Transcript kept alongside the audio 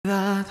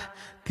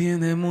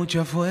tiene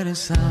mucha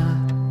fuerza.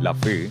 La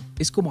fe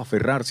es como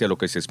aferrarse a lo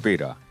que se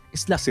espera.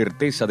 Es la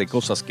certeza de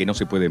cosas que no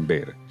se pueden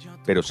ver.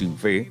 Pero sin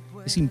fe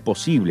es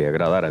imposible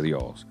agradar a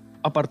Dios.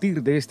 A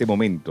partir de este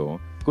momento,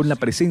 con la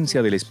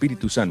presencia del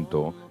Espíritu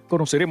Santo,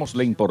 conoceremos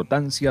la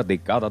importancia de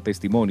cada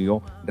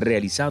testimonio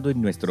realizado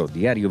en nuestro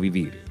diario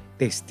vivir.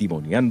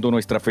 Testimoniando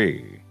nuestra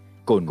fe.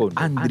 Con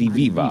Andry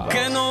Vivas.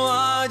 Que no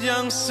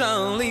hayan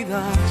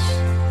salidas,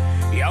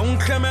 y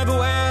aunque me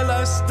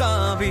duela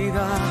esta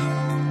vida,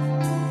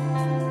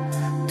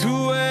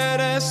 tú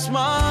eres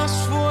más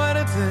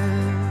fuerte.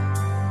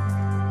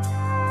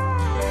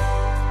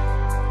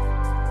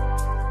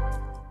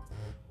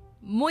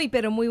 Muy,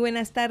 pero muy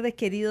buenas tardes,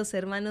 queridos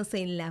hermanos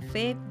en la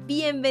fe.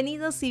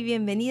 Bienvenidos y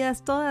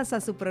bienvenidas todas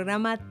a su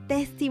programa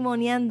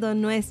Testimoniando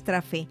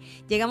Nuestra Fe.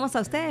 Llegamos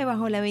a ustedes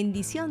bajo la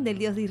bendición del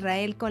Dios de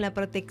Israel, con la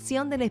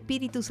protección del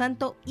Espíritu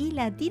Santo y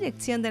la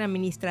dirección de la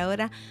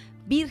administradora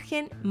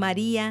Virgen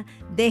María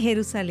de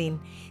Jerusalén.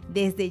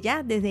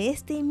 Desde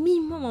este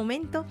mismo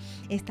momento,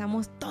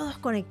 estamos todos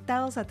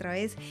conectados a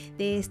través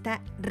de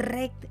esta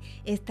red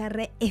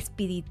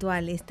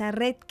espiritual, esta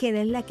red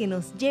que es la que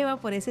nos lleva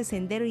por ese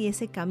sendero y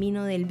ese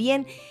camino del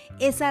bien,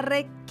 esa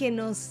red que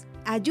nos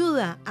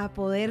ayuda a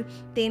poder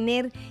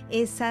tener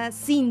esa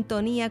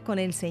sintonía con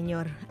el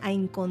Señor, a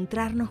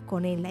encontrarnos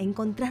con Él, a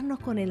encontrarnos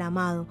con el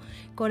amado,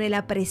 con el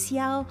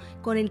apreciado,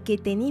 con el que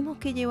tenemos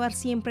que llevar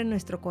siempre en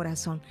nuestro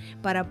corazón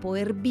para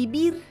poder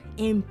vivir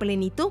en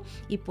plenitud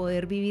y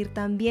poder vivir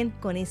también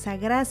con esa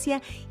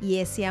gracia y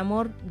ese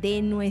amor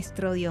de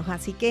nuestro Dios.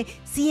 Así que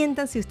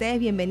siéntanse ustedes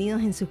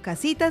bienvenidos en sus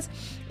casitas.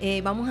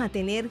 Vamos a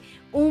tener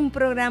un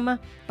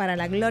programa para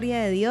la gloria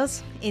de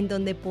Dios en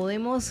donde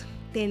podemos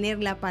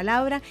tener la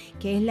palabra,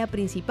 que es la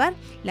principal,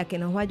 la que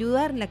nos va a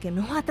ayudar, la que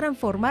nos va a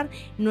transformar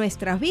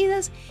nuestras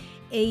vidas.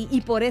 Y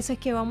por eso es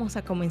que vamos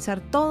a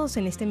comenzar todos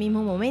en este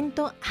mismo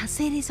momento a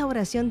hacer esa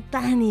oración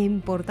tan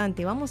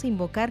importante. Vamos a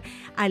invocar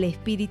al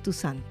Espíritu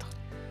Santo.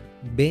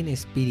 Ven,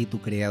 Espíritu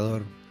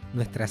Creador,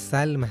 nuestras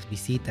almas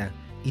visita,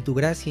 y tu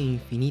gracia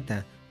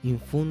infinita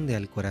infunde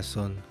al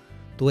corazón.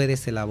 Tú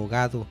eres el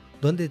abogado,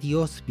 donde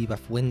Dios viva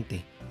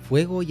fuente,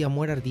 fuego y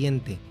amor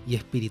ardiente y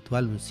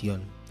espiritual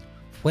unción.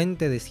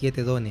 Fuente de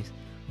 7 dones,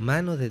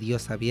 mano de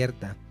Dios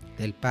abierta,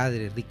 del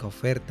Padre rica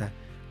oferta,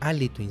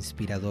 hálito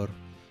inspirador.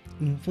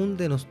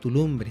 Infúndenos tu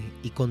lumbre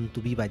y con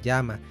tu viva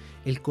llama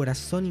el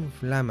corazón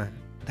inflama,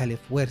 dale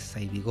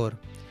fuerza y vigor.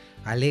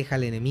 Aleja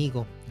al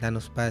enemigo,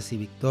 danos paz y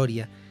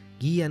victoria,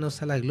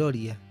 guíanos a la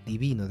gloria,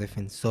 divino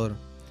defensor.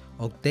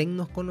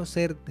 Obténnos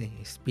conocerte,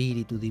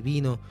 Espíritu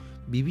divino,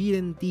 vivir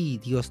en ti,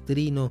 Dios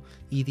trino,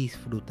 y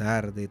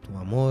disfrutar de tu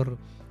amor.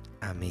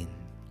 Amén.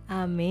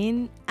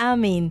 Amén,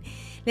 amén.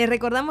 Les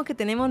recordamos que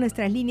tenemos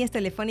nuestras líneas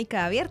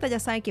telefónicas abiertas. Ya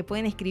saben que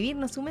pueden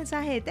escribirnos un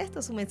mensaje de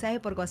texto, su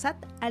mensaje por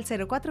WhatsApp al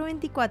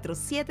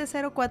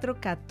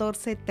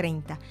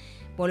 0424-704-1430.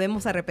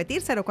 Volvemos a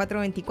repetir,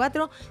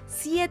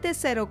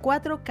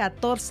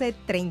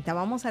 0424-704-1430.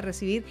 Vamos a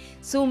recibir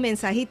su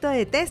mensajito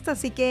de texto,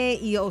 así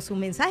que o su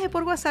mensaje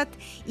por WhatsApp,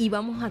 y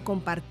vamos a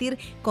compartir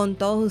con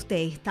todos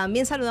ustedes.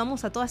 También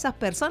saludamos a todas esas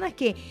personas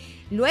que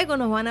luego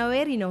nos van a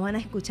ver y nos van a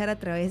escuchar a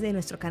través de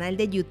nuestro canal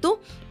de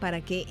YouTube,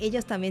 para que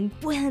ellos también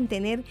puedan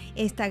tener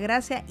esta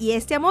gracia y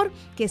este amor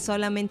que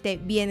solamente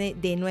viene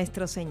de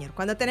nuestro Señor.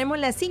 Cuando tenemos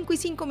las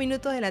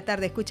 5:05 de la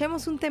tarde,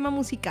 escuchemos un tema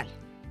musical.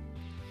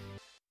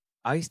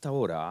 A esta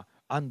hora,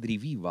 Andry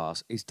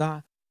Vivas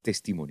está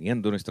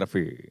testimoniando nuestra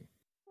fe.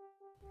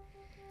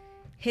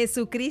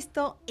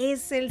 Jesucristo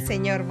es el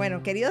Señor.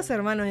 Bueno, queridos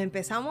hermanos,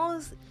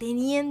 empezamos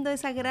teniendo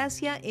esa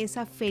gracia,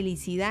 esa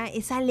felicidad,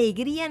 esa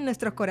alegría en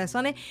nuestros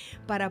corazones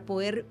para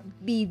poder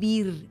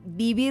vivir.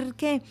 ¿Vivir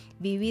qué?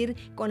 Vivir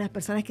con las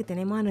personas que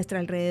tenemos a nuestro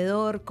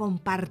alrededor,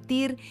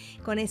 compartir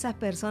con esas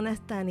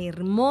personas tan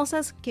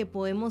hermosas que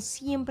podemos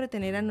siempre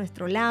tener a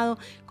nuestro lado,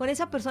 con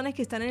esas personas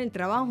que están en el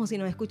trabajo, si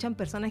nos escuchan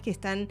personas que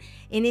están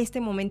en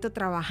este momento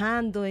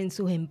trabajando en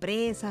sus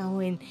empresas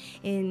o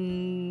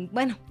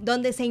bueno,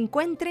 donde se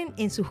encuentren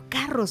en sus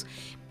carros,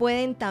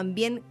 pueden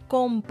también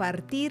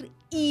compartir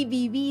y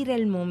vivir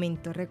el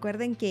momento.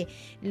 Recuerden que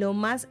lo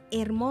más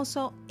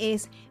hermoso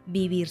es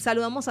vivir.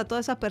 Saludamos a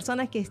todas esas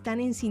personas que están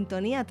en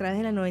sintonía a través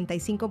de la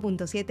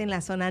 95.7 en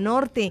la zona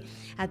norte,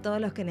 a todos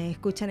los que nos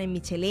escuchan en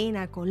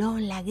Michelena,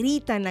 Colón, La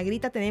Grita. En La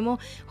Grita tenemos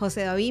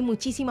José David,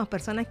 muchísimas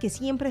personas que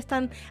siempre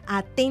están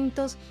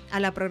atentos a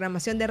la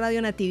programación de Radio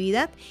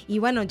Natividad. Y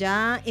bueno,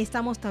 ya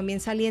estamos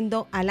también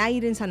saliendo al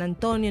aire en San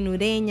Antonio, en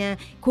Ureña,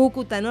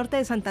 Cúcuta, norte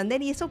de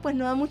Santander, y eso pues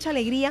nos da mucha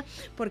alegría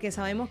porque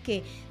sabemos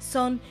que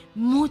son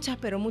muchas,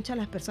 pero muchas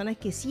las personas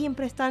que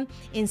siempre están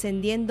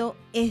encendiendo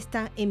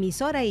esta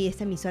emisora, y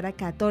esta emisora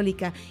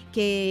católica,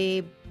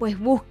 que pues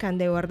buscan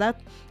de verdad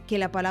que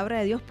la palabra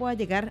de Dios pueda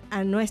llegar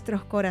a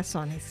nuestros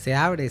corazones. Se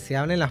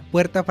abren las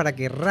puertas para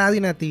que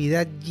Radio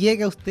Natividad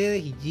llegue a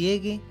ustedes y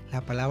llegue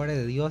la palabra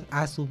de Dios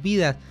a sus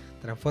vidas,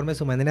 transforme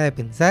su manera de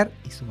pensar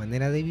y su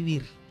manera de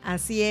vivir.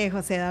 Así es,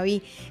 José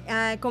David.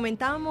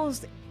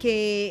 Comentábamos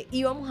que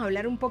íbamos a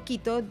hablar un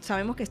poquito,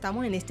 sabemos que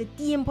estamos en este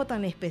tiempo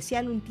tan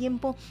especial, un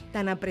tiempo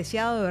tan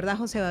apreciado, de verdad,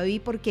 José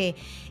David, porque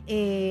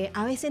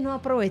a veces no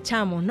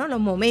aprovechamos, ¿no?, los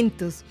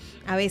momentos,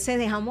 a veces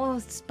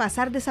dejamos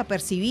pasar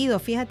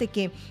desapercibidos. Fíjate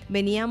que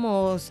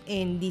veníamos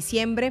en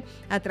diciembre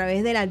a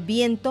través del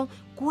Adviento,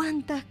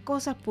 cuántas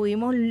cosas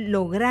pudimos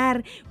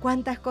lograr,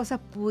 cuántas cosas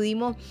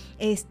pudimos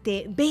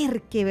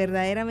ver que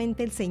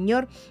verdaderamente el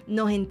Señor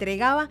nos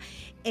entregaba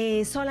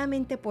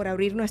solamente por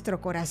abrir nuestro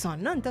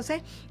corazón, ¿no?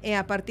 Entonces,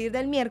 a partir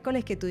del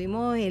miércoles que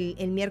tuvimos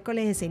el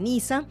miércoles de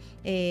ceniza,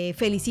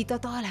 felicito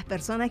a todas las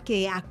personas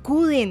que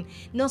acuden,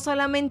 no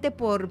solamente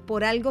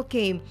por algo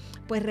que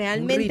pues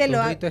realmente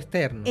un rito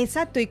externo.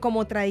 Exacto, y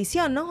como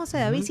tradición, ¿no, José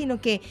David?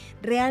 Sino que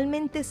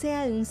realmente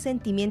sea de un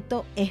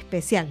sentimiento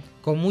especial.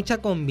 Con mucha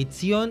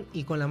convicción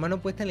y con la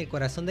mano puesta en el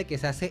corazón de que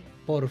se hace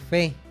por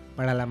fe,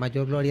 para la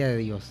mayor gloria de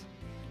Dios,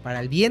 para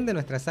el bien de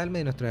nuestras almas y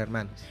de nuestros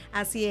hermanos.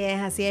 Así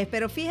es,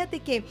 pero fíjate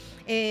que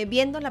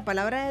viendo la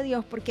palabra de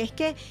Dios, porque es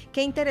que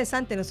qué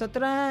interesante,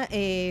 nosotros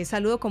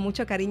saludo con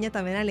mucho cariño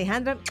también a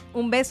Alejandra,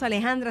 un beso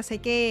Alejandra, sé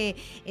que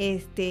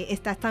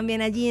estás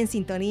también allí en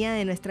sintonía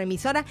de nuestra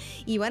emisora,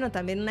 y bueno,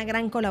 también una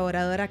gran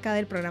colaboradora acá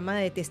del programa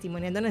de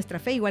Testimoniando Nuestra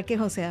Fe, igual que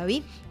José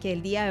David, que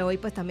el día de hoy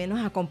pues también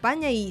nos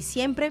acompaña, y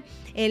siempre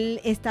él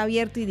está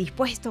abierto y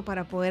dispuesto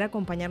para poder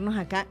acompañarnos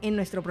acá en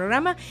nuestro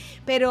programa.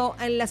 Pero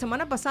la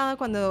semana pasada,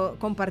 cuando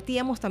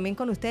compartíamos también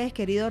con ustedes,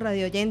 queridos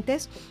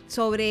radioyentes,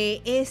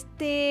 sobre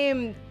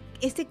este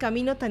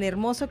camino tan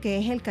hermoso que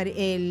es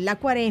la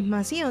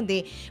Cuaresma, ¿sí?,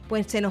 donde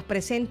pues se nos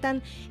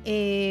presentan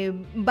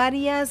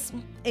varias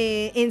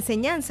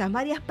enseñanzas,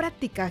 varias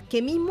prácticas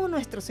que mismo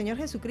nuestro Señor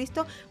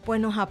Jesucristo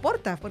pues nos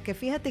aporta, porque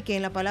fíjate que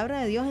en la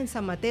palabra de Dios en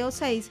San Mateo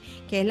 6,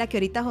 que es la que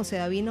ahorita José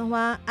David nos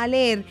va a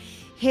leer,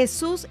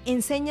 Jesús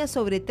enseña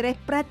sobre 3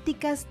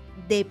 prácticas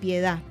de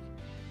piedad.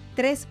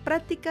 3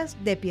 prácticas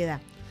de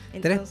piedad.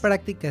 Entonces, 3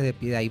 prácticas de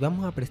piedad, y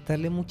vamos a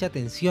prestarle mucha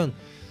atención.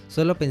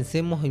 Solo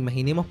pensemos o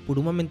imaginemos por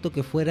un momento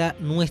que fuera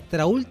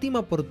nuestra última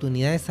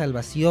oportunidad de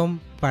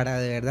salvación para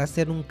de verdad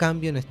hacer un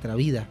cambio en nuestra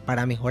vida,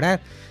 para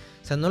mejorar.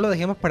 O sea, no lo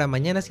dejemos para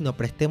mañana, sino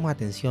prestemos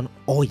atención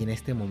hoy, en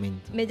este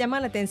momento. Me llama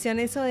la atención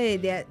eso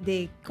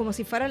de como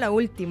si fuera la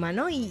última,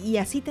 ¿no? Y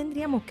así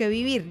tendríamos que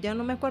vivir. Yo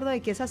no me acuerdo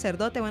de qué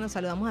sacerdote, bueno,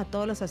 saludamos a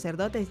todos los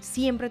sacerdotes,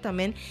 siempre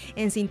también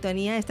en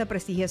sintonía de esta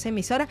prestigiosa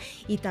emisora,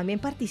 y también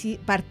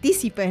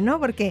partícipes, ¿no?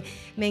 Porque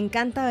me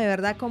encanta de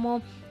verdad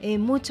cómo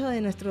muchos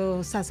de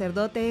nuestros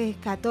sacerdotes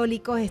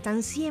católicos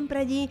están siempre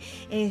allí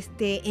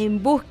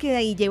en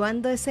búsqueda y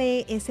llevando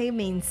ese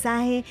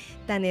mensaje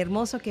tan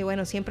hermoso que,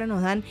 bueno, siempre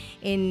nos dan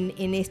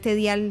en este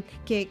dial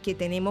que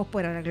tenemos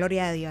por la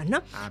gloria de Dios,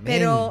 ¿no? Amén.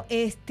 Pero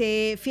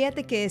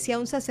fíjate que decía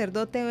un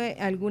sacerdote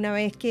alguna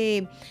vez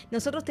que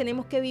nosotros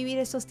tenemos que vivir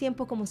esos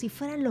tiempos como si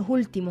fueran los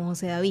últimos,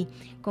 José David,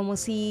 como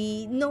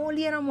si no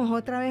volviéramos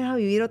otra vez a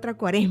vivir otra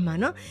Cuaresma,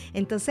 ¿no?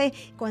 Entonces,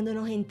 cuando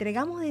nos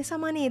entregamos de esa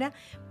manera,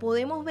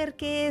 podemos ver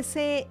que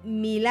ese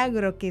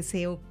milagro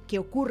que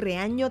ocurre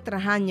año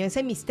tras año,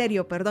 ese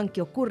misterio, perdón,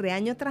 que ocurre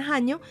año tras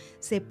año,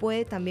 se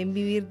puede también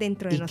vivir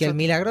dentro de nosotros. Y que el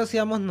milagro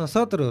seamos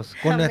nosotros,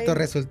 con nuestros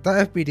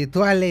resultados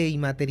espirituales y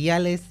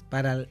materiales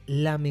para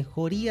la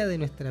mejoría de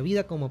nuestra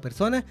vida como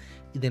personas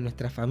y de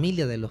nuestra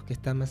familia, de los que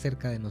están más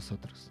cerca de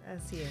nosotros.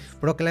 Así es.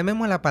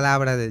 Proclamemos la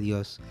palabra de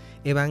Dios.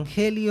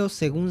 Evangelio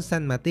según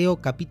San Mateo,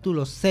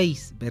 capítulo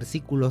 6,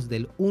 versículos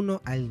del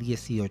 1 al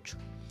 18.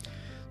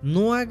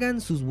 No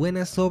hagan sus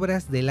buenas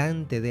obras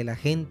delante de la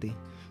gente,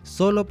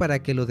 solo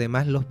para que los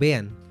demás los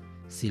vean.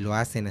 Si lo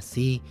hacen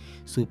así,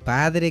 su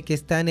Padre que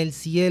está en el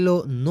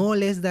cielo no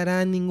les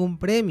dará ningún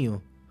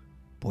premio.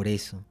 Por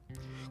eso,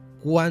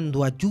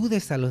 cuando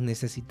ayudes a los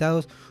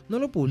necesitados, no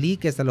lo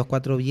publiques a los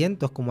 4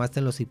 vientos como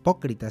hacen los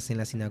hipócritas en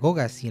las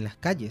sinagogas y en las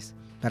calles,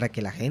 para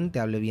que la gente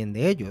hable bien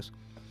de ellos.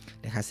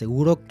 Les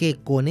aseguro que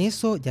con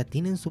eso ya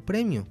tienen su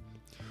premio.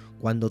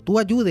 Cuando tú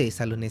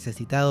ayudes a los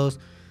necesitados,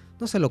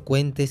 no se lo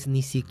cuentes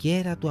ni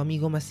siquiera a tu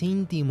amigo más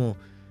íntimo.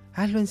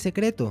 Hazlo en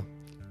secreto,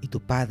 y tu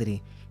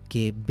Padre,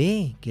 que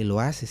ve que lo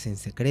haces en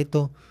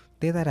secreto,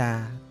 te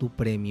dará tu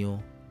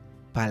premio.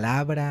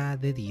 Palabra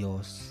de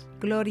Dios.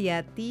 Gloria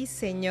a ti,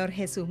 Señor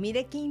Jesús.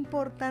 Mire qué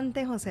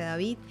importante, José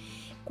David,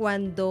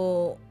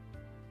 cuando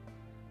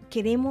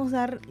queremos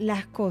dar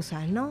las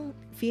cosas, ¿no?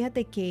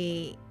 Fíjate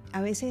que a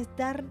veces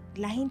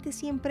la gente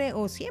siempre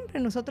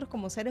nosotros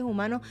como seres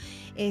humanos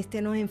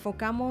nos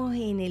enfocamos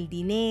en el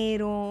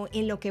dinero,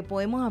 en lo que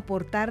podemos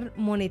aportar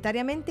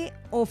monetariamente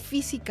o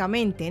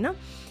físicamente, ¿no?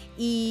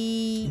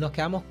 Y nos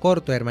quedamos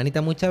cortos,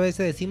 hermanita. Muchas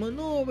veces decimos,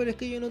 no, pero es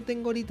que yo no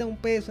tengo ahorita un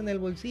peso en el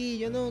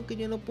bolsillo, no, que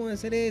yo no puedo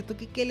hacer esto,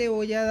 que qué le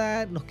voy a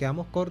dar. Nos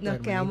quedamos cortos, Nos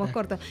hermanita. quedamos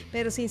cortos,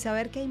 pero sin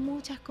saber que hay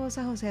muchas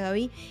cosas, José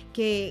David,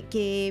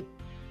 que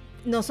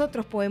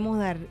nosotros podemos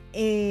dar.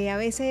 A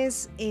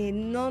veces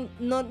no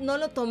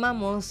lo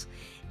tomamos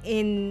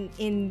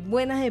en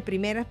buenas de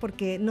primeras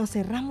porque nos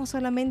cerramos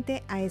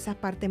solamente a esas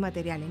partes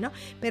materiales, ¿no?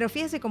 Pero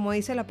fíjese como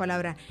dice la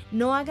palabra,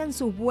 no hagan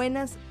sus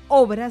buenas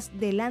obras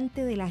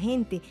delante de la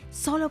gente,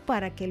 solo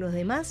para que los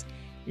demás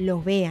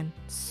los vean,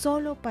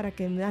 solo para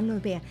que más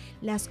los vean.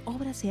 Las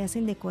obras se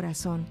hacen de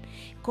corazón,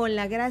 con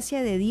la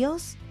gracia de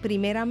Dios,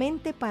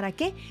 primeramente, ¿para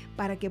qué?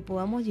 Para que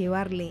podamos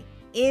llevarle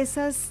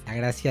esas... La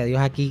gracia de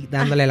Dios aquí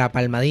dándole la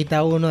palmadita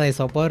a uno de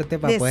soporte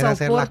para poder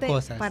hacer las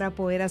cosas. Para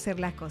poder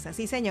hacer las cosas,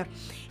 sí señor.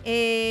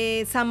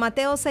 San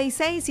Mateo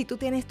 6:6, si tú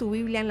tienes tu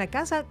Biblia en la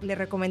casa, le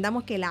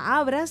recomendamos que la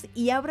abras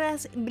y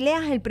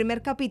leas el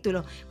primer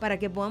capítulo para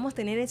que podamos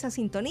tener esa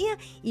sintonía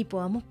y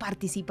podamos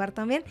participar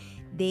también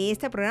de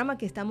este programa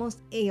que estamos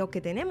o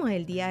que tenemos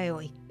el día de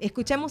hoy.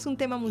 Escuchemos un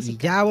tema musical.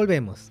 Y ya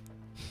volvemos.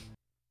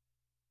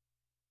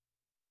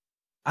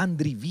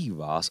 Andry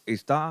Vivas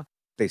está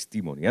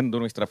testimoniando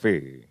nuestra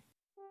fe.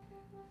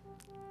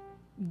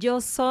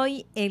 Yo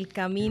soy el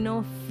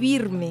camino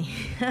firme.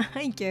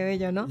 Ay, qué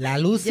bello, ¿no? La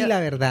luz y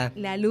la verdad.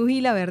 La luz y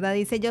la verdad.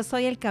 Dice, yo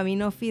soy el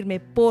camino firme.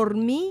 Por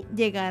mí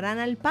llegarán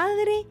al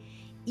Padre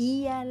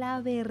y a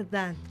la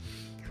verdad.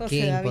 José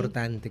Qué David.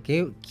 importante.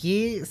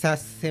 O sea,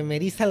 se me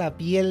eriza la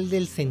piel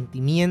del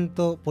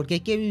sentimiento porque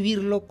hay que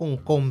vivirlo con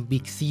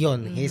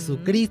convicción.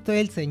 Jesucristo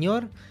es el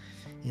Señor,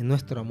 es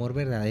nuestro amor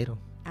verdadero.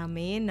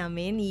 Amén,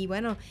 amén. Y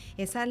bueno,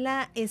 eso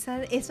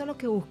es lo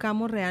que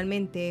buscamos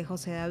realmente,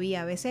 José David.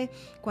 A veces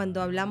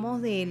cuando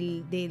hablamos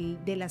de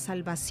la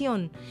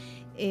salvación,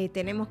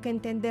 tenemos que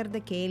entender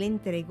de que Él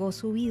entregó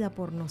su vida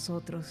por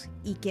nosotros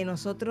y que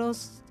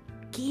nosotros,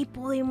 ¿qué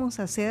podemos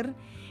hacer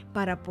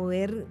para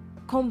poder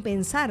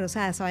compensar? O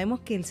sea, sabemos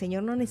que el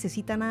Señor no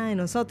necesita nada de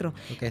nosotros,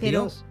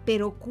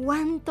 pero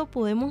 ¿cuánto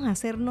podemos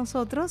hacer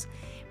nosotros?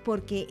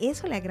 Porque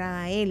eso le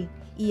agrada a Él.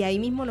 Y ahí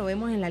mismo lo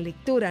vemos en la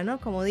lectura, ¿no?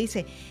 Como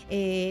dice,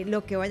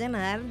 lo que vayan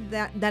a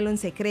dar, dalo en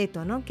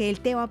secreto, ¿no? Que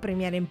Él te va a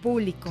premiar en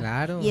público.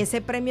 Claro. Y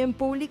ese premio en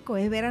público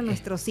es ver a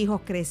nuestros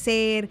hijos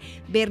crecer,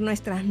 ver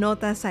nuestras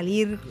notas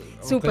salir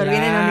súper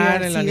bien en la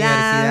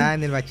universidad,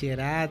 en el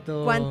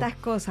bachillerato. Cuántas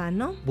cosas,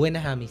 ¿no?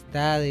 Buenas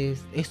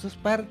amistades. Eso es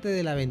parte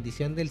de la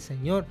bendición del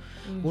Señor.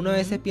 Uno a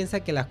veces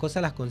piensa que las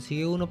cosas las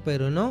consigue uno,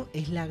 pero no,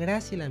 es la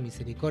gracia y la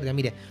misericordia.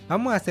 Mire,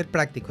 vamos a ser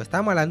prácticos.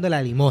 Estamos hablando de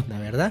la limosna,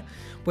 ¿verdad?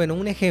 Bueno,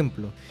 un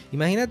ejemplo.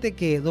 Imagínate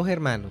que dos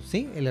hermanos,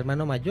 ¿sí? El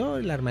hermano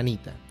mayor y la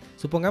hermanita.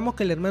 Supongamos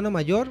que el hermano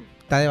mayor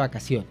está de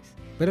vacaciones,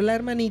 pero la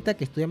hermanita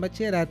que estudia en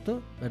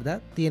bachillerato,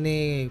 ¿verdad?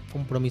 Tiene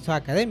compromisos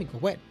académicos.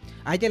 Bueno,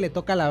 a ella le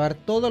toca lavar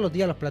todos los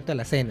días los platos de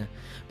la cena,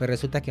 pero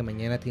resulta que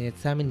mañana tiene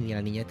examen y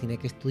la niña tiene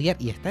que estudiar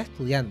y está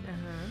estudiando.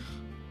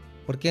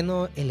 ¿Por qué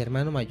no el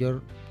hermano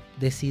mayor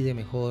decide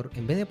mejor,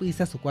 en vez de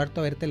irse a su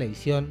cuarto a ver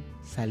televisión,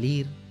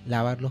 salir,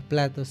 lavar los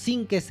platos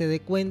sin que se dé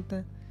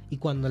cuenta? Y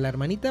cuando la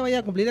hermanita vaya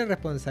a cumplir la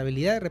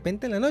responsabilidad de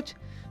repente en la noche,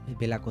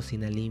 ve la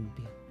cocina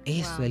limpia.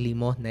 Eso es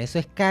limosna, eso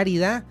es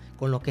caridad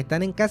con los que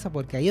están en casa,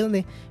 porque ahí es donde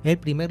es el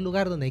primer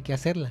lugar donde hay que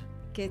hacerla.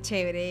 Qué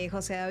chévere,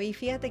 José David.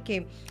 Fíjate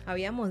que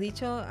habíamos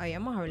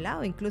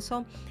hablado,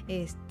 incluso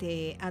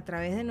a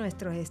través de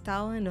nuestros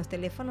estados en los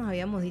teléfonos,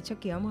 habíamos dicho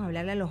que íbamos a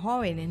hablarle a los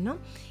jóvenes, ¿no?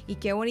 Y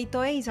qué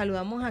bonito es, y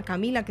saludamos a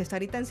Camila, que está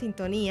ahorita en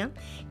sintonía,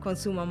 con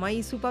su mamá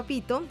y su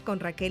papito, con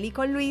Raquel y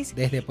con Luis.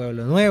 Desde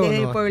Pueblo Nuevo.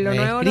 Desde Pueblo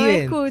Nuevo nos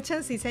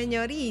escuchan, sí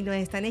señor, y nos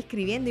están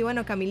escribiendo. Y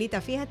bueno,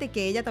 Camilita, fíjate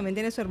que ella también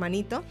tiene su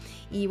hermanito,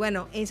 y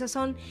bueno, esas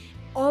son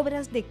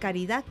obras de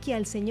caridad que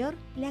al Señor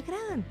le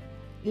agradan.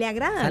 Le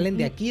agradan. Salen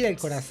de aquí, del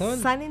corazón.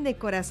 Salen de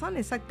corazón,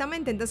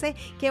 exactamente. Entonces,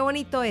 qué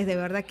bonito es, de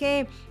verdad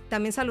que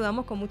también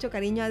saludamos con mucho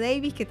cariño a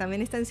Davis, que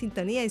también está en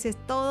sintonía. Dice,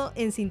 todo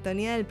en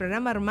sintonía del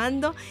programa.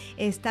 Armando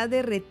está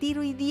de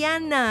retiro y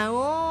Diana.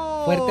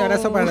 ¡Oh! Fuerte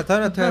abrazo para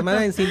todos nuestros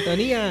hermanos en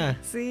sintonía.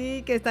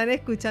 Sí, que están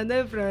escuchando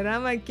el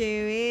programa.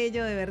 Qué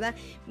bello, de verdad.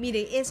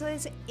 Mire, eso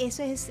es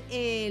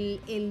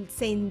el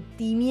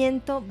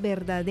sentimiento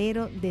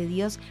verdadero de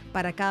Dios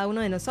para cada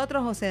uno de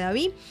nosotros, José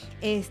David.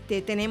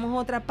 Tenemos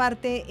otra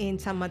parte en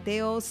San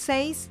Mateo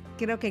 6,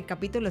 creo que el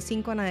capítulo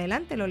 5 en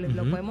adelante, lo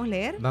podemos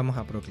leer. Vamos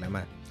a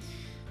proclamar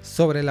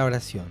sobre la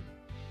oración.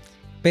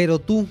 Pero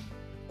tú,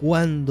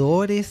 cuando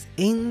ores,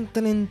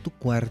 entra en tu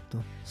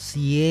cuarto,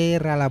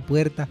 cierra la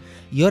puerta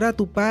y ora a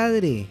tu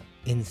Padre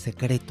en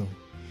secreto.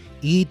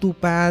 Y tu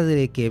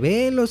Padre que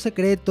ve en lo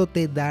secreto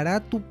te dará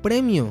tu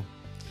premio.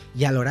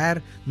 Y al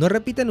orar, no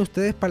repitan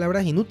ustedes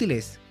palabras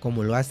inútiles,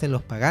 como lo hacen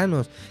los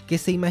paganos, que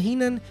se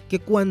imaginan que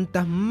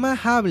cuantas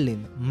más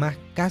hablen, más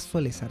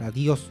caso les hará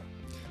Dios.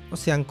 No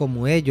sean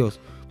como ellos,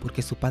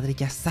 porque su Padre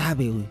ya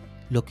sabe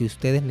lo que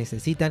ustedes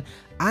necesitan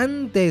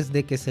antes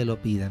de que se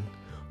lo pidan.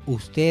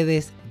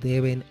 Ustedes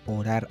deben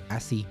orar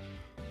así: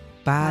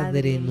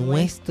 Padre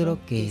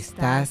nuestro que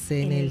estás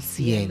en el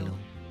cielo,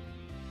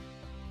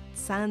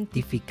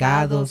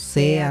 santificado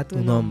sea tu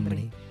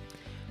nombre.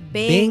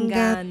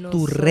 Venga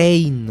tu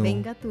reino.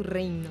 Venga tu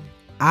reino.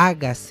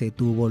 Hágase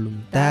tu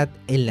voluntad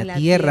en la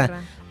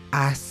tierra,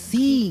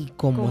 así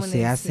como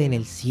se hace en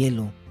el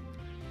cielo.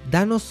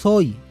 Danos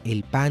hoy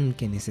el pan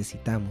que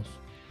necesitamos.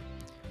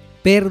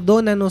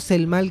 Perdónanos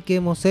el mal que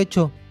hemos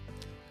hecho,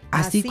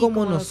 así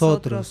como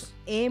nosotros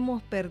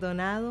hemos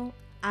perdonado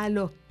a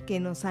los que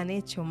nos han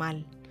hecho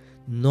mal.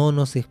 No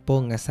nos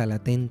expongas a la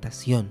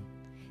tentación,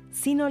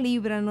 sino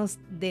líbranos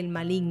del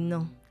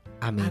maligno.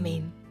 Amén.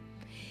 Amén.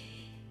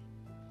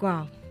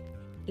 Wow,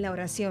 la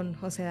oración,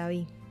 José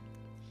David.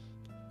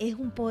 es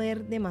un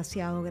poder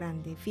demasiado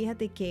grande.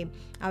 Fíjate que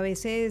a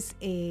veces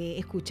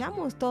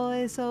escuchamos todo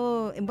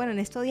eso. Bueno, en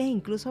estos días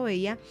incluso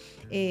veía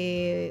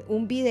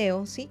un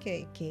video, ¿sí?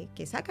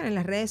 que sacan en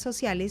las redes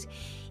sociales,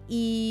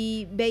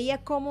 y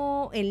veía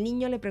cómo el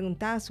niño le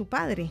preguntaba a su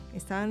padre.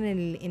 Estaba en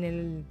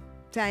el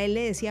o sea, él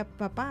le decía,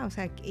 papá, o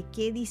sea,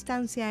 ¿qué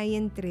distancia hay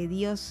entre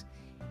Dios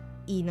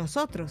y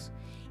nosotros?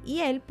 Y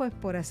él, pues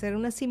por hacer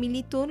una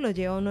similitud, lo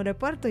lleva a un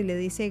aeropuerto y le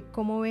dice,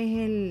 ¿cómo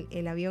ves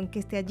el avión que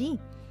esté allí?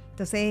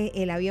 Entonces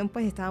el avión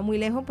pues estaba muy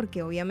lejos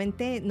porque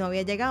obviamente no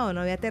había llegado,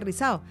 no había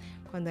aterrizado.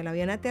 Cuando el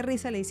avión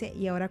aterriza le dice,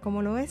 ¿y ahora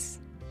cómo lo ves?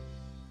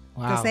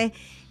 Wow. Entonces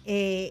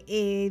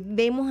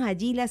vemos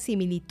allí la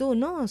similitud,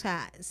 ¿no? O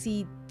sea,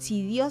 si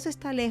Dios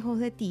está lejos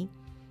de ti,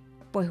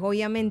 pues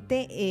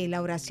obviamente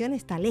la oración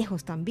está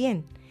lejos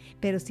también.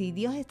 Pero si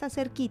Dios está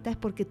cerquita es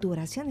porque tu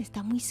oración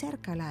está muy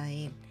cerca a la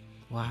de Él.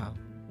 Wow.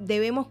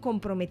 Debemos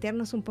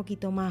comprometernos un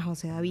poquito más,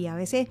 José David. A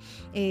veces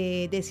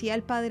decía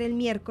el Padre el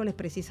miércoles,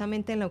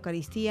 precisamente en la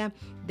Eucaristía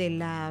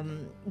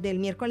del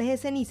miércoles de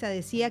ceniza,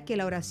 decía que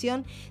la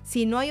oración,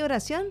 si no hay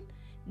oración,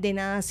 de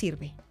nada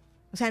sirve.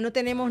 O sea, no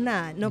tenemos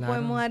nada, no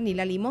podemos dar ni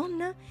la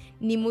limosna,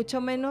 ni mucho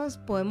menos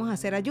podemos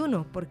hacer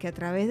ayuno, porque a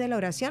través de la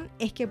oración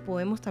es que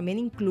podemos también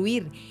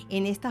incluir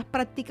en estas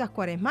prácticas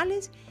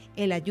cuaresmales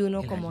el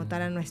ayuno como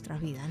tal a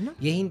nuestras vidas, ¿no?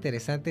 Y es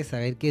interesante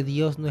saber que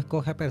Dios no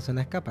escoge a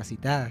personas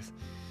capacitadas.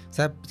 O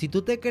sea, si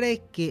tú te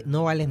crees que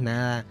no vales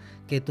nada,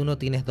 que tú no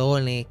tienes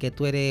dones, que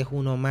tú eres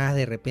uno más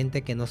de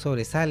repente que no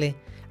sobresale,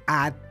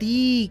 a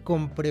ti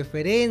con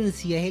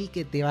preferencia es el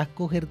que te va a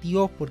escoger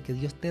Dios, porque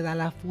Dios te da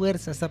la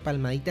fuerza, esa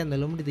palmadita en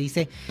el hombro y te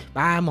dice,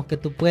 vamos que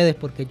tú puedes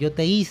porque yo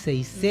te hice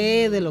y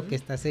sé de lo que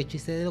estás hecho y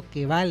sé de lo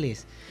que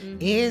vales.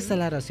 Esa es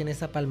la oración,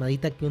 esa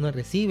palmadita que uno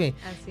recibe.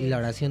 Así y la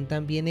oración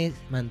también es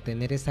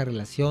mantener esa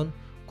relación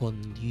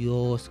con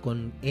Dios,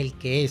 con el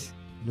que es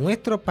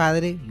nuestro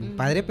Padre y un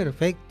Padre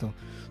perfecto,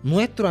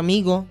 nuestro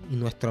amigo y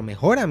nuestro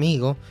mejor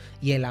amigo,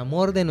 y el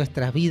amor de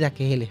nuestras vidas,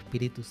 que es el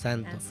Espíritu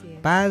Santo.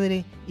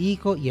 Padre,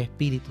 Hijo y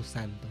Espíritu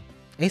Santo.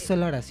 Eso es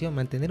la oración,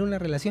 mantener una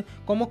relación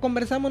como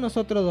conversamos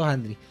nosotros dos,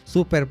 Andry,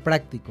 súper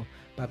práctico.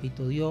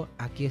 Papito Dios,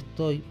 aquí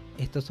estoy,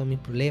 estos son mis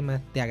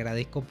problemas, te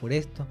agradezco por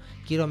esto,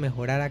 quiero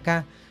mejorar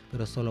acá,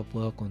 pero solo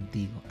puedo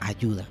contigo,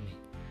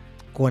 ayúdame.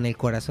 Con el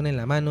corazón en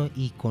la mano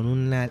y con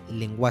un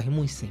lenguaje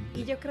muy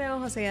simple. Y yo creo,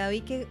 José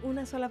David, que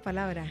una sola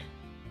palabra: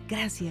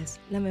 gracias,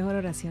 la mejor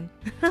oración.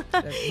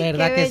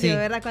 ¿Verdad? Qué bello, que sí?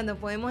 ¿Verdad? Cuando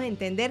podemos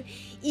entender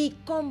y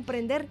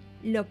comprender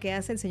lo que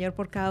hace el Señor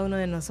por cada uno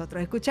de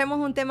nosotros. Escuchemos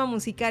un tema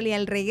musical y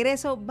al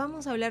regreso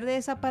vamos a hablar de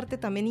esa parte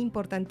también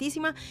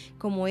importantísima,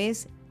 como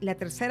es la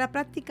tercera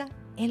práctica,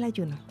 el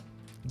ayuno.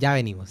 Ya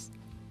venimos.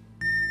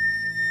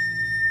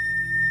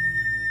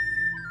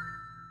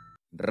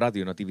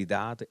 Radio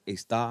Natividad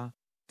está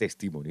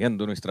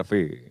testimoniando nuestra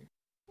fe.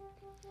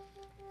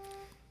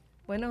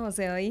 Bueno,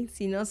 José, hoy,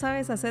 si no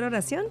sabes hacer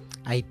oración,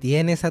 ahí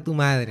tienes a tu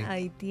madre.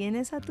 Ahí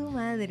tienes a tu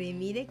madre.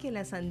 Mire que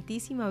la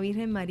Santísima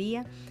Virgen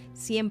María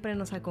siempre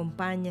nos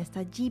acompaña, está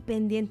allí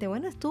pendiente.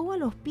 Bueno, estuvo a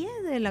los pies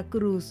de la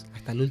cruz.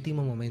 Hasta el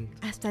último momento.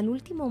 Hasta el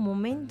último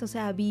momento, o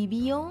sea,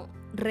 vivió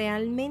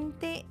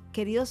realmente,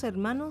 queridos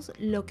hermanos,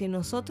 lo que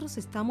nosotros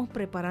estamos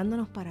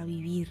preparándonos para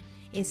vivir.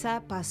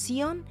 Esa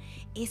pasión,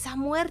 esa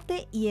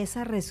muerte y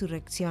esa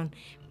resurrección.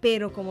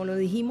 Pero como lo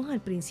dijimos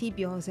al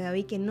principio, José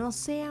David, que no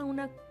sea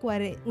una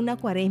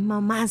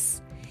cuaresma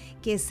más,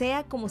 que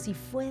sea como si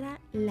fuera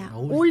la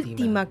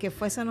última que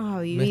fuésemos a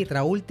vivir.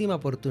 Nuestra última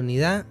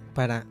oportunidad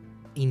para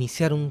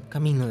iniciar un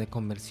camino de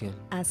conversión.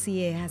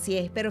 Así es, así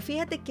es. Pero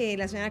fíjate que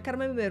la señora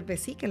Carmen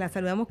Berbesí, que la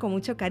saludamos con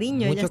mucho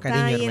cariño, ella está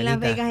cariño, ahí hermanita. En Las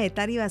Vegas de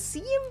Táchira,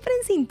 siempre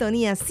en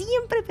sintonía,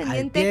 siempre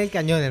pendiente. Al pie del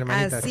cañón,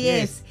 hermanita. Así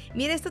es.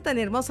 Mira esto tan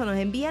hermoso, nos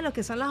envía lo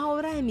que son las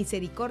obras de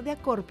misericordia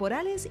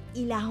corporales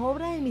y las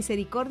obras de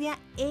misericordia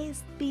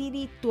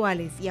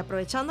espirituales. Y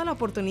aprovechando la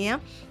oportunidad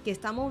que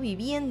estamos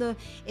viviendo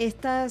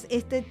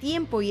este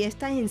tiempo y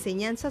estas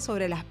enseñanzas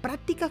sobre las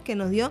prácticas que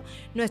nos dio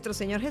nuestro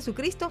Señor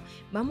Jesucristo,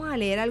 vamos a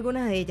leer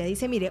algunas de ellas.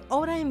 Dice, mire,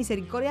 obras de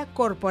misericordia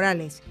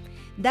corporales,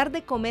 dar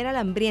de comer al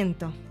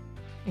hambriento.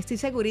 Estoy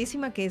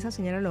segurísima que esa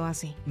señora lo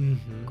hace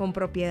con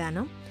propiedad,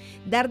 ¿no?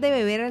 Dar de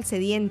beber al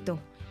sediento,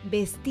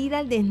 vestir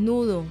al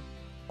desnudo,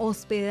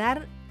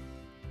 hospedar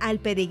al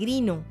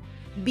peregrino,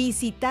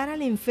 visitar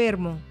al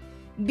enfermo,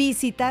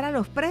 visitar a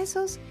los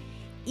presos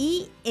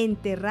y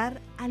enterrar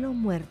a los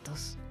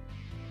muertos.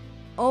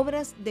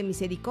 Obras de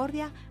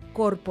misericordia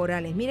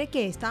corporales. Mire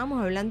que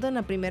estábamos hablando en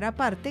la primera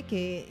parte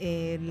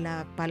que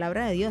la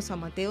palabra de Dios, a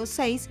Mateo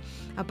 6,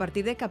 a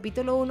partir del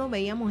capítulo 1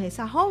 veíamos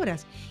esas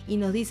obras y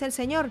nos dice el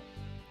Señor,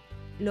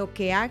 lo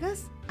que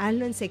hagas,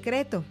 hazlo en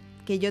secreto,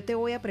 que yo te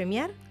voy a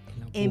premiar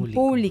en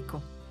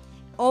público.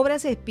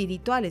 Obras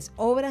espirituales,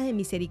 obras de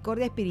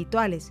misericordia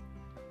espirituales,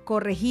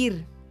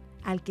 corregir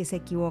al que se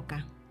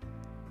equivoca,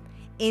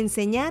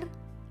 enseñar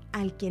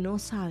al que no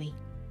sabe,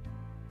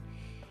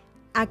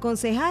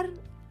 aconsejar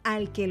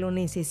al que lo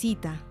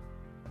necesita,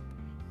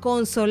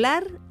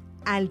 consolar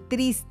al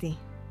triste,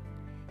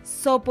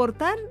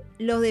 soportar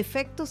los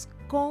defectos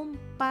con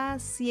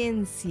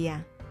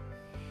paciencia,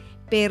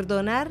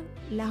 perdonar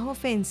las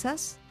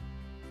ofensas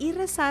y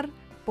rezar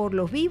por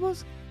los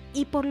vivos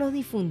y por los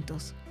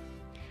difuntos.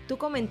 Tú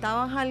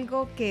comentabas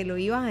algo que lo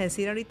ibas a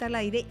decir ahorita al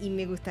aire y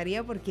me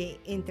gustaría porque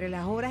entre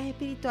las obras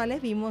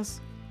espirituales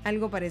vimos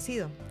algo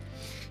parecido.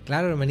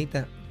 Claro,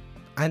 hermanita.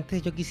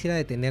 Antes yo quisiera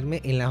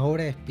detenerme en las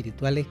obras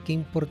espirituales. Qué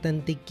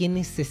importante, qué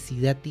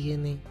necesidad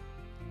tiene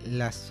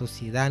la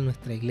sociedad,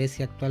 nuestra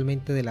iglesia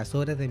actualmente de las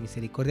obras de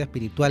misericordia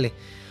espirituales.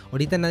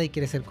 Ahorita nadie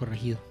quiere ser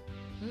corregido.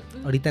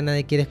 Ahorita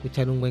nadie quiere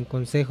escuchar un buen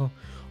consejo.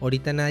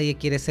 Ahorita nadie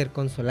quiere ser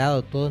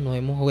consolado. Todos nos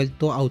hemos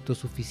vuelto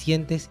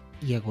autosuficientes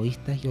y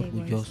egoístas y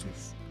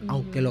orgullosos.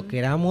 Aunque lo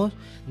queramos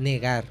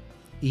negar.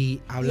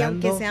 Y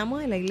aunque seamos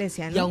de la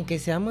iglesia, ¿no? Y aunque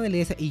seamos de la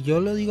iglesia. Y yo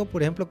lo digo,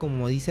 por ejemplo,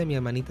 como dice mi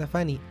hermanita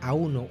Fanny, a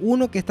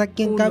uno que está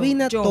aquí en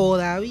cabina,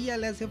 todavía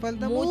le hace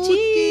falta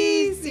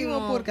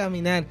muchísimo por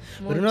caminar.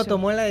 Pero uno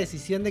tomó la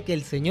decisión de que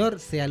el Señor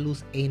sea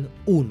luz en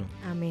uno.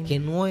 Amén. Que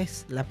no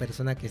es la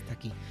persona que está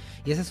aquí.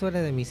 Y esas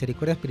obras de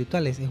misericordia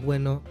espirituales es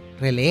bueno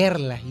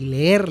releerlas y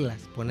leerlas,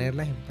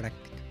 ponerlas en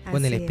práctica.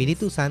 Con el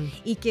Espíritu Santo.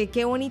 Y que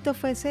qué bonito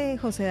fuese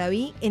José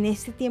David en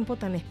este tiempo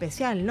tan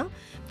especial, ¿no?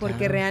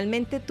 Porque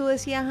realmente tú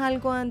decías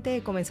algo antes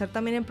de comenzar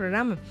también el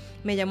programa.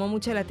 Me llamó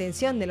mucho la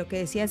atención de lo que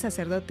decía el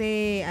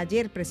sacerdote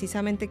ayer,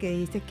 precisamente que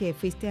dijiste que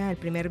fuiste al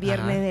primer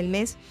viernes del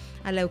mes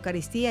a la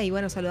Eucaristía. Y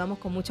bueno, saludamos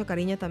con mucho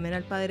cariño también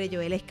al padre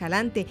Joel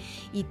Escalante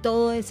y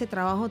todo ese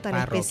trabajo tan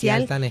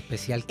especial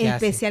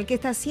que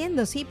está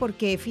haciendo, sí,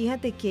 porque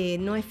fíjate que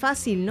no es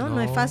fácil, ¿no?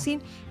 No es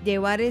fácil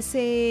llevar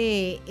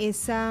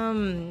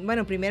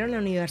bueno, primero en la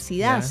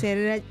universidad,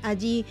 ser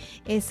allí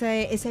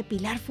ese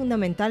pilar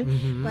fundamental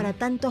para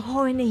tantos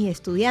jóvenes y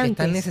estudiantes.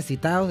 Están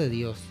necesitados de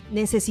Dios.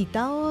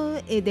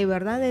 Necesitados de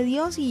verdad de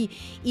Dios y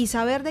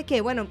saber de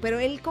que, bueno, pero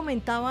él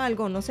comentaba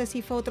algo, no sé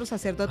si fue otro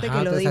sacerdote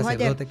que lo dijo ayer. Otro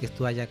sacerdote que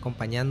estuvo allá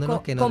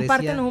acompañándonos, que nos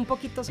compártenos decía, un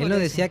poquito sobre él nos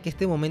eso. decía que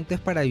este momento es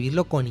para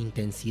vivirlo con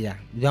intensidad.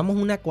 Vivamos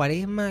una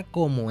cuaresma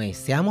como es,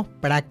 seamos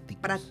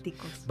prácticos.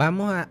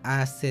 Vamos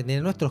a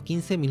tener nuestros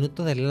 15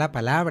 minutos de leer la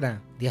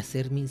palabra, de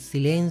hacer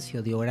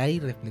silencio, de orar y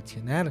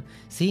reflexionar,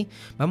 ¿sí?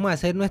 Vamos a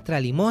hacer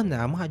nuestra limosna,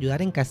 vamos a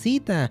ayudar en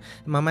casita.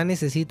 Mamá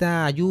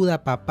necesita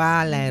ayuda,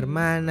 papá, la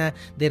hermana,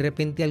 de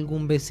repente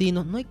algún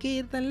vecino. No hay que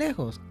ir tan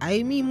lejos.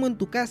 Ahí mismo en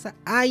tu casa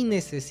hay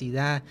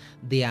necesidad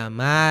de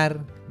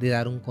amar, de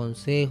dar un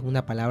consejo,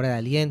 una palabra de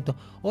aliento.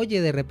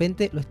 Oye, de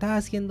repente lo estás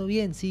haciendo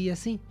bien, sí,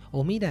 así.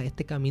 O mira,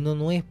 este camino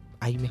no es.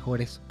 Hay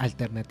mejores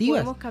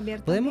alternativas.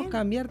 Podemos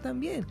cambiar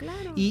también.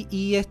 Claro.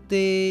 Y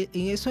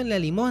eso en la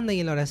limosna y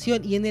en la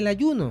oración y en el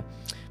ayuno.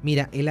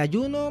 Mira, el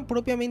ayuno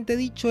propiamente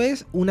dicho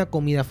es una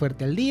comida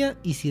fuerte al día,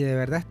 y si de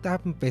verdad estás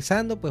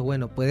empezando, pues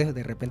bueno, puedes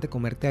de repente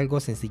comerte algo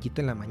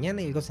sencillito en la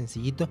mañana y algo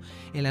sencillito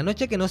en la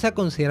noche, que no sea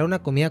considerada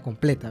una comida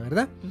completa,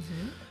 ¿verdad?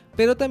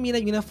 Pero también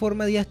hay una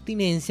forma de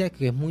abstinencia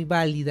que es muy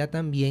válida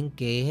también,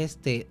 que es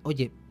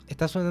oye,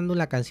 está sonando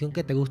la canción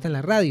que te gusta en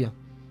la radio.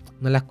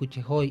 No la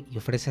escuches hoy y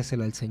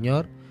ofréceselo al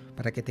Señor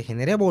para que te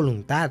genere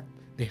voluntad,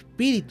 de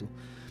espíritu.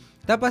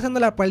 ¿Está pasando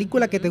la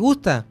película que te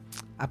gusta?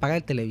 Apaga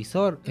el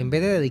televisor. En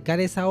vez de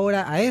dedicar esa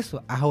hora a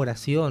eso, haz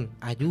oración,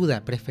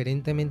 ayuda,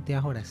 preferentemente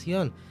haz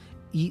oración.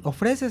 Y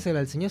ofréceselo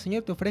al Señor.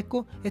 Señor, te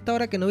ofrezco esta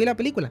hora que no vi la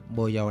película,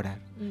 voy a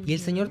orar. Y el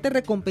Señor te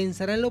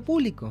recompensará en lo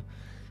público.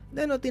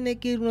 No tiene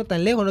que ir uno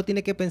tan lejos, no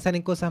tiene que pensar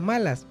en cosas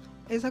malas.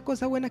 Esas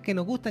cosas buenas que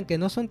nos gustan, que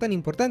no son tan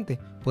importantes,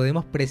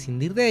 podemos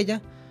prescindir de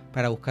ellas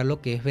para buscar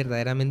lo que es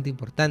verdaderamente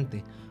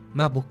importante.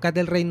 Más buscad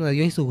el reino de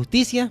Dios y su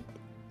justicia,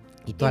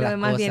 y todas las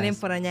demás cosas vienen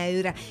por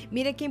añadidura.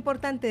 Mire qué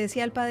importante,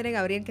 decía el padre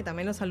Gabriel, que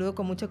también lo saludo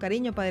con mucho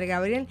cariño. Padre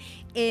Gabriel,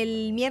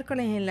 el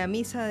miércoles en la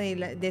misa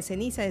de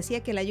ceniza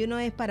decía que el ayuno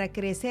es para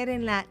crecer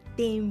en la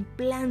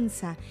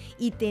templanza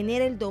y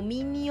tener el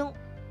dominio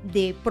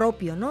de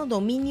propio, ¿no?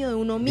 Dominio de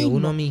uno mismo. De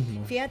uno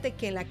mismo. Fíjate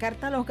que en la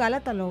carta a los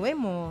Gálatas lo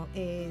vemos,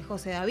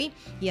 José David,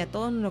 y a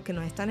todos los que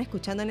nos están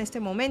escuchando en este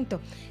momento.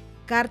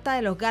 Carta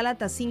de los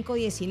Gálatas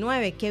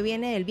 5:19, que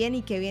viene del bien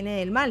y que viene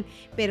del mal,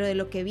 pero de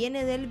lo que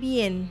viene del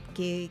bien,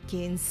 que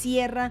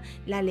encierra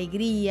la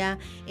alegría,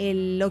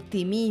 el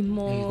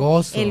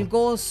optimismo, el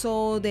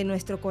gozo de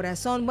nuestro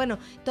corazón, bueno,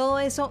 todo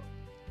eso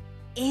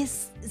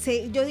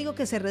yo digo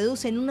que se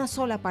reduce en una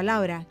sola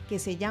palabra, que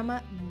se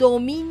llama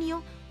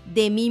dominio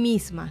de mí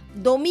misma,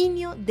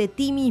 dominio de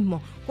ti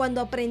mismo. Cuando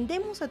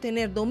aprendemos a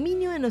tener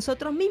dominio de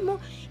nosotros mismos,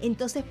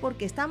 entonces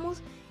porque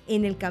estamos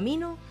en el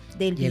camino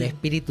del bien. Y el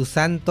Espíritu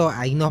Santo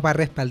ahí nos va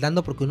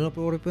respaldando, porque uno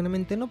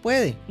propiamente no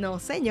puede. No,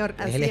 Señor,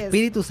 así es. El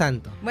Espíritu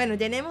Santo. Bueno,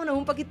 llenémonos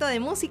un poquito de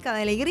música,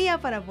 de alegría,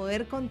 para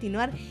poder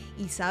continuar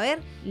y saber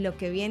lo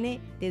que viene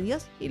de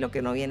Dios y lo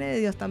que no viene de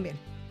Dios también.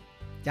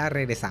 Ya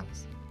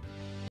regresamos.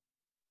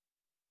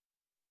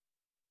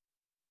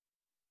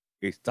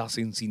 Estás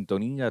en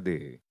sintonía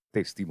de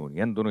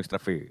Testimoniando Nuestra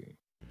Fe.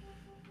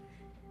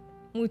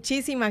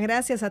 Muchísimas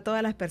gracias a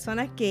todas las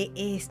personas que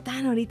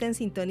están ahorita en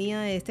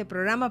sintonía de este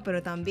programa,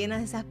 pero también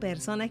a esas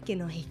personas que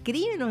nos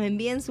escriben, nos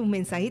envían sus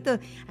mensajitos.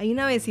 Hay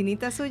una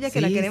vecinita suya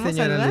que la queremos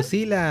señora saludar.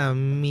 Lucila,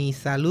 mi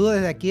saludo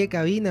desde aquí de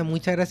cabina.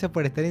 Muchas gracias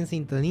por estar en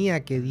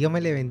sintonía. Que Dios me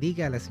le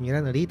bendiga a la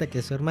señora Norita, que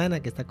es su hermana,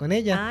 que está con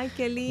ella. Ay,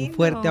 qué lindo. Un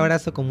fuerte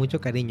abrazo con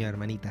mucho cariño,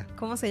 hermanita.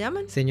 ¿Cómo se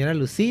llaman? Señora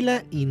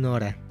Lucila y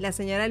Nora. La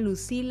señora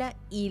Lucila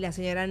y la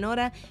señora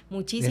Nora,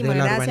 muchísimas Desde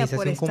la gracias por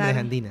urbanización Cumbres estar.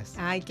 Andinas.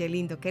 Ay, qué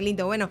lindo, qué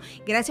lindo. Bueno,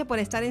 gracias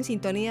por estar en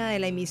sintonía de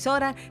la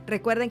emisora.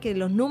 Recuerden que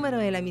los números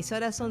de la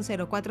emisora son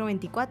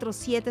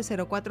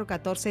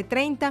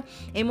 0424-704-1430.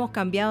 Hemos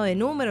cambiado de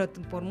número.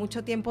 Por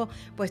mucho tiempo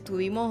pues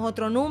tuvimos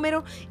otro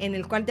número en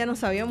el cual ya no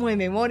sabíamos de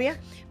memoria,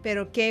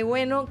 pero qué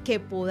bueno que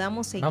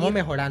podamos seguir. Vamos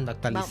mejorando,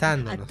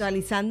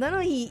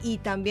 actualizándonos. Y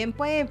también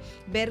pues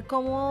ver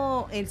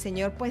cómo el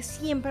Señor pues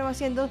siempre va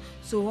haciendo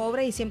sus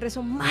obras y siempre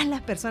son más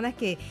las personas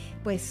que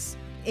pues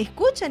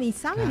escuchan y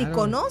saben y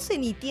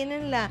conocen y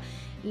tienen la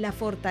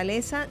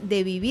fortaleza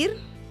de vivir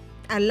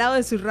al lado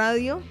de su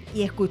radio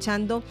y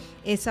escuchando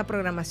esa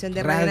programación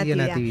de Radio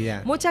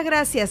Natividad. Muchas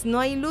gracias. No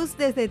hay luz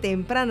desde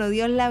temprano.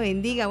 Dios la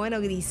bendiga.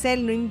 Bueno,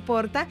 Grisel, no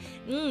importa.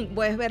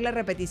 Puedes ver la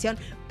repetición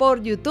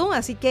por YouTube.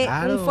 Así que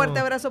un fuerte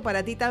abrazo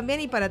para ti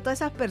también y para todas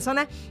esas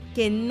personas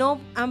que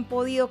no han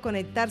podido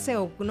conectarse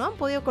o no han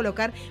podido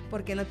colocar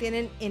porque no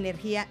tienen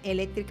energía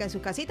eléctrica en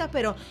sus casitas,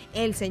 pero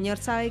el Señor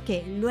sabe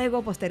que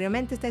luego,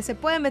 posteriormente, ustedes se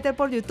pueden meter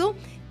por YouTube,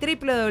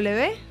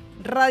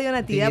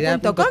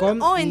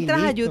 www.radionatividad.com o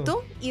entras a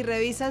YouTube y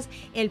revisas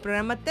el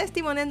programa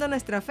Testimoniando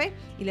Nuestra Fe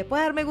y le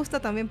puedes dar me gusta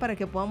también para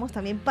que podamos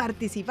también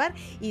participar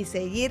y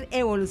seguir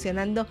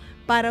evolucionando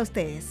para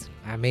ustedes.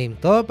 Amén.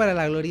 Todo para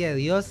la gloria de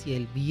Dios y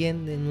el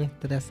bien de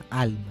nuestras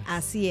almas.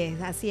 Así es,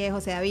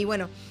 José David.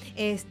 Bueno,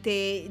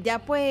 ya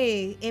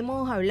pues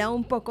hemos hablado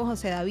un poco,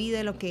 José David,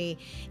 de lo que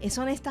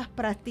son estas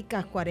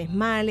prácticas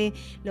cuaresmales,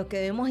 lo que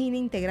debemos ir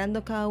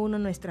integrando cada uno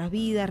en nuestras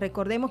vidas.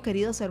 Recordemos,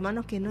 queridos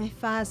hermanos, que no es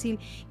fácil,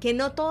 que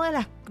no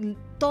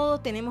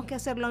todo tenemos que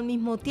hacerlo al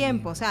mismo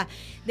tiempo. O sea,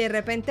 de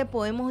repente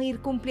podemos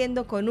ir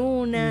cumpliendo con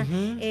una,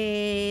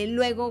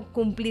 luego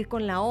cumplir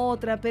con la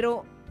otra,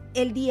 pero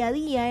el día a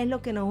día es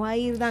lo que nos va a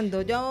ir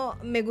dando. Yo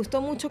me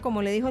gustó mucho,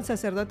 como le dijo el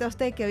sacerdote a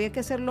usted, que había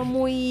que hacerlo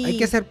muy... Hay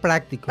que ser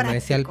práctico. Me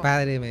decía el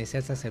padre, me decía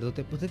el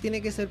sacerdote. Usted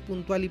tiene que ser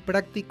puntual y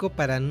práctico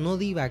para no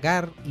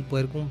divagar y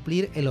poder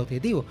cumplir el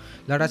objetivo.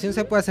 La oración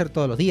se puede hacer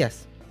todos los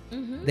días.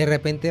 De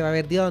repente va a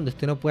haber días donde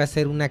usted no puede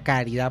hacer una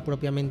caridad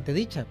propiamente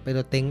dicha,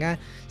 pero tenga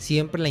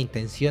siempre la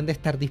intención de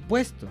estar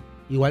dispuesto.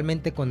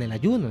 Igualmente con el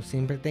ayuno,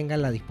 siempre tenga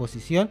la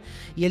disposición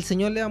y el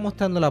Señor le va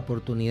mostrando la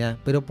oportunidad.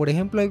 Pero por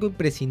ejemplo, algo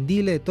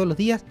imprescindible de todos los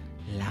días,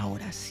 la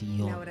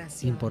oración.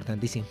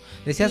 Importantísimo.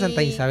 Decía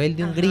Santa Isabel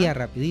de Hungría,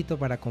 rapidito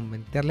para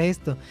comentarle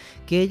esto,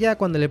 que ella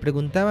cuando le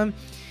preguntaban,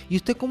 ¿y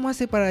usted cómo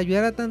hace para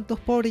ayudar a tantos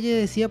pobres? Ella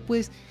decía,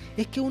 pues,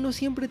 es que uno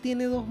siempre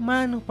tiene dos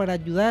manos para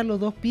ayudarlos,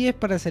 dos pies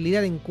para salir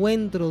al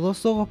encuentro,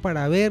 dos ojos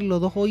para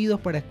verlos, dos oídos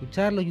para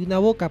escucharlos y una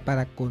boca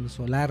para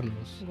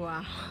consolarlos.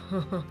 ¡Guau!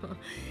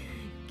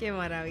 Qué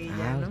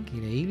maravilla, ¿no?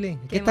 Increíble.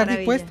 ¿Qué están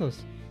dispuestos?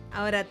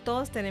 Ahora,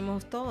 todos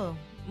tenemos todo.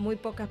 Muy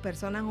pocas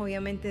personas,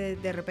 obviamente,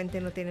 de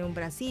repente no tienen un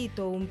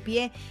bracito, un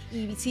pie,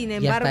 y sin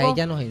embargo... Y hasta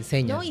ella nos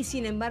enseña. No, y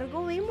sin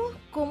embargo vemos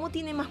cómo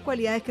tiene más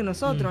cualidades que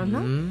nosotros,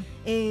 ¿no?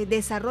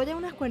 Desarrolla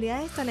unas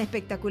cualidades tan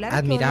espectaculares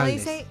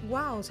admirables. Que uno dice,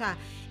 wow, o sea,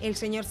 el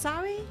Señor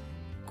sabe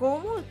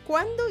cómo,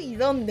 cuándo y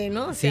dónde,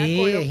 ¿no? O sea,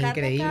 sí, es a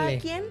increíble. cada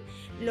quien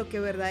lo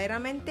que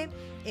verdaderamente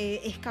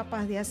es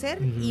capaz de hacer.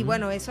 Y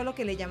bueno, eso es lo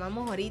que le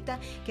llamamos ahorita,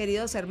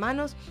 queridos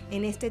hermanos,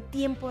 en este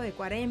tiempo de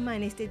cuaresma,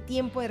 en este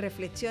tiempo de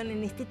reflexión,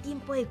 en este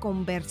tiempo de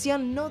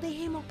conversión. No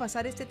dejemos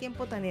pasar este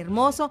tiempo tan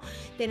hermoso.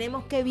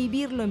 Tenemos que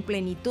vivirlo en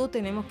plenitud.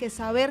 Tenemos que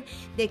saber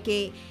de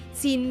que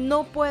si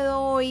no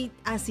puedo hoy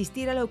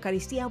asistir a la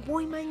Eucaristía,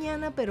 voy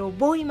mañana, pero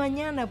voy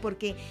mañana,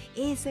 porque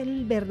es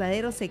el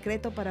verdadero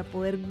secreto para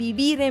poder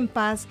vivir en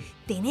paz,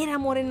 tener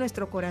amor en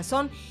nuestro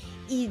corazón.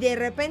 Y de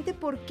repente,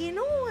 ¿por qué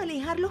no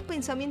alejar los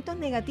pensamientos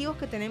negativos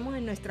que tenemos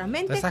en nuestras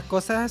mentes? Todas esas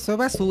cosas son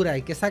basura,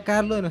 hay que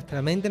sacarlo de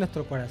nuestra mente, de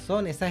nuestro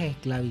corazón, esas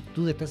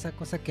esclavitudes, todas esas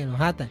cosas que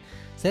nos atan.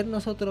 Ser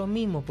nosotros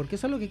mismos, porque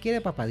eso es lo que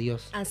quiere Papá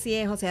Dios. Así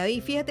es, José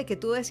David. Fíjate que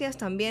tú decías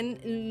también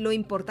lo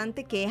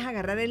importante que es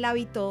agarrar el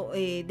hábito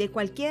de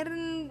cualquier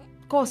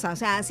cosa, o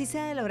sea, así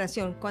sea de la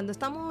oración. Cuando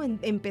estamos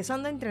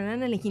empezando a entrenar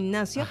en el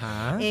gimnasio,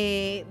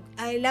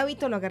 el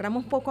hábito lo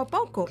agarramos poco a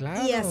poco,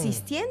 claro, y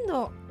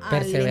asistiendo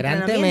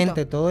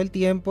perseverantemente todo el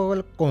tiempo,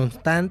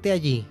 constante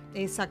allí.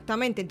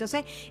 Exactamente.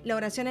 Entonces la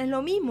oración es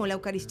lo mismo, la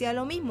Eucaristía es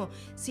lo mismo.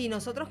 Si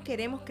nosotros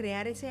queremos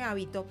crear ese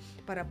hábito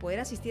para poder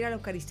asistir a la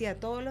Eucaristía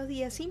todos los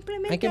días,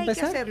 simplemente hay que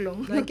hacerlo.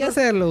 Hay que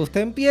hacerlo.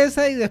 Usted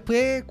empieza y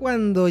después,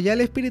 cuando ya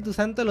el Espíritu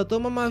Santo lo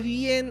toma más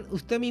bien,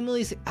 usted mismo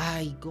dice,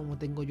 ay, cómo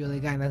tengo yo de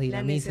ganas de ir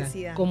a misa,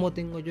 cómo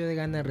tengo yo de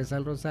ganas de rezar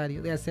el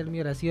rosario, de hacer mi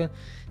oración.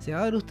 Se va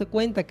a dar usted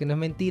cuenta que no es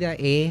mentira,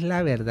 es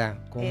la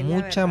verdad, con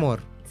mucho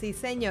amor. Sí,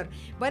 señor.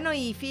 Bueno,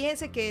 y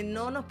fíjense que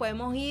no nos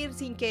podemos ir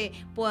sin que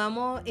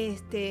podamos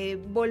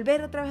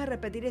volver otra vez a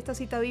repetir esta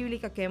cita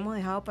bíblica que hemos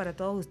dejado para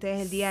todos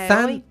ustedes el día de hoy.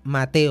 San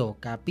Mateo,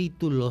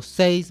 capítulo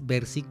 6,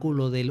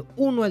 versículo del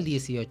 1 al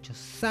 18.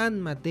 San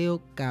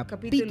Mateo,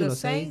 capítulo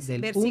 6,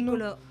 del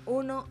versículo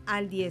 1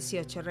 al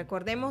 18.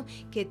 Recordemos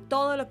que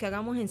todo lo que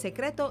hagamos en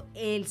secreto,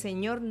 el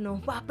Señor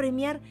nos va a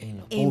premiar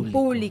en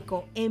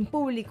público.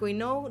 Y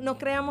no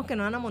creamos que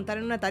nos van a montar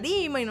en una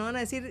tarima y nos van a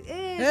decir,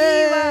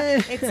 ¡viva!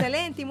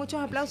 Excelente, y muchos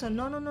aplausos.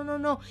 No.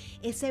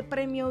 Ese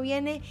premio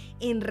viene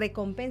en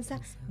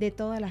recompensa de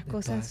todas las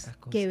cosas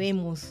que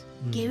vemos.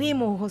 Que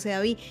vemos, José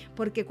David,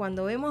 porque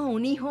cuando vemos a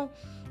un hijo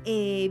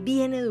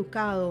bien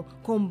educado,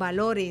 con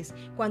valores,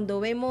 cuando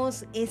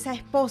vemos esa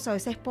esposa o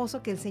ese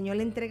esposo que el Señor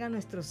le entrega a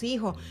nuestros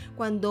hijos,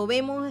 cuando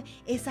vemos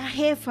esa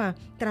jefa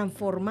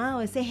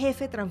transformado, ese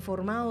jefe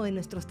transformado de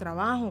nuestros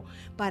trabajos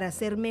para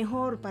ser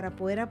mejor, para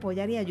poder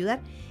apoyar y ayudar,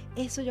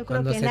 eso yo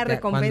creo que es la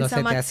recompensa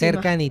máxima. Cuando se te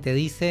acercan y te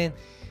dicen,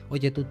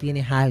 oye, tú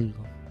tienes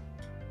algo,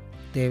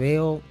 te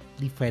veo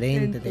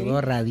diferente, te veo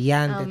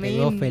radiante, te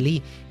veo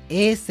feliz.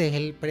 Ese es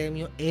el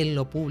premio en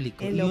lo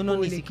público. Y uno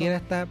ni siquiera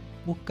está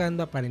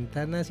buscando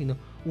aparentar nada, sino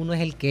uno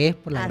es el que es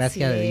por la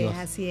gracia de Dios.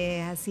 Así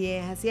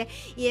es.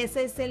 Y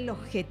ese es el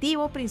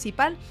objetivo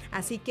principal.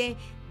 Así que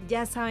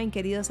ya saben,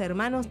 queridos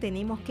hermanos,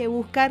 tenemos que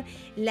buscar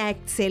la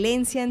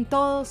excelencia en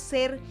todo.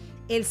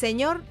 El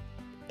Señor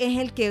es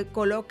el que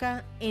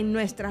coloca en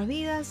nuestras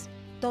vidas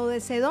todo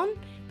ese don,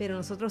 pero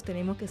nosotros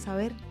tenemos que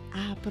saber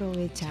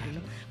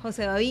aprovecharlo.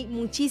 José David,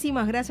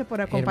 muchísimas gracias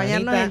por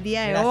acompañarnos el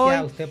día de hoy.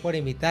 Gracias a usted por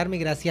invitarme y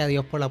gracias a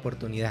Dios por la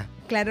oportunidad.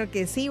 Claro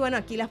que sí, bueno,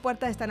 aquí las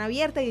puertas están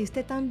abiertas y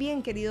usted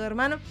también, querido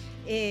hermano,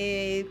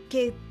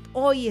 que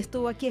hoy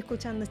estuvo aquí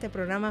escuchando este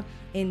programa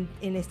en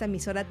esta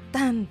emisora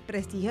tan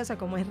prestigiosa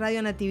como es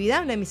Radio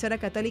Natividad, la emisora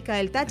católica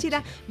del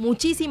Táchira.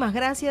 Muchísimas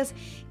gracias,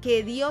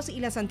 que Dios y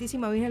la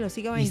Santísima Virgen los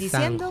siga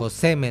bendiciendo. Y San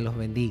José me los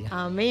bendiga.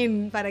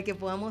 Amén, para que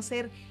podamos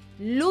ser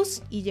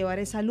luz y llevar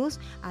esa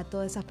luz a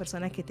todas esas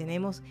personas que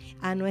tenemos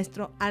a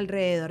nuestro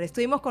alrededor.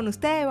 Estuvimos con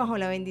ustedes bajo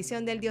la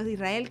bendición del Dios de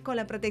Israel, con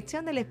la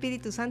protección del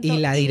Espíritu Santo y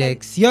la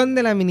dirección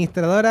de la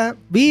administradora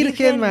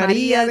Virgen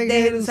María de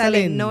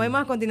Jerusalén. Nos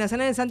vemos a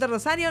continuación en el Santo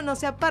Rosario. No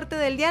sea parte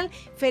del dial.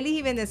 Feliz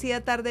y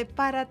bendecida tarde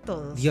para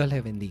todos. Dios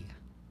les bendiga.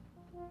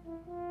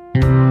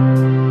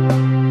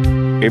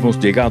 Hemos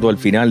llegado al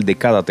final de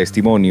cada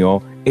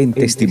testimonio en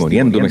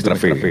Testimoniando Nuestra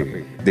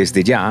Fe.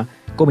 Desde ya,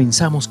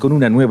 comenzamos con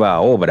una nueva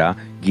obra,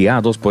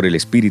 guiados por el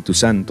Espíritu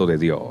Santo de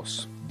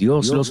Dios.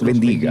 Dios los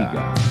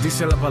bendiga.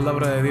 Dice la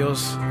palabra de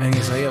Dios en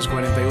Isaías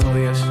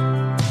 41:10.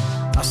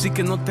 Así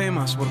que no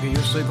temas, porque yo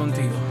estoy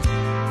contigo.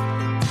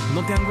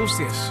 No te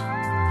angusties,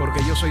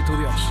 porque yo soy tu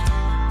Dios.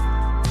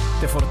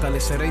 Te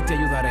fortaleceré y te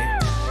ayudaré.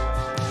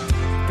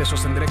 Te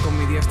sostendré con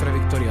mi diestra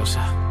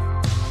victoriosa.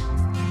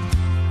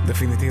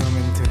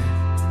 Definitivamente,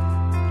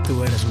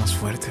 tú eres más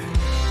fuerte.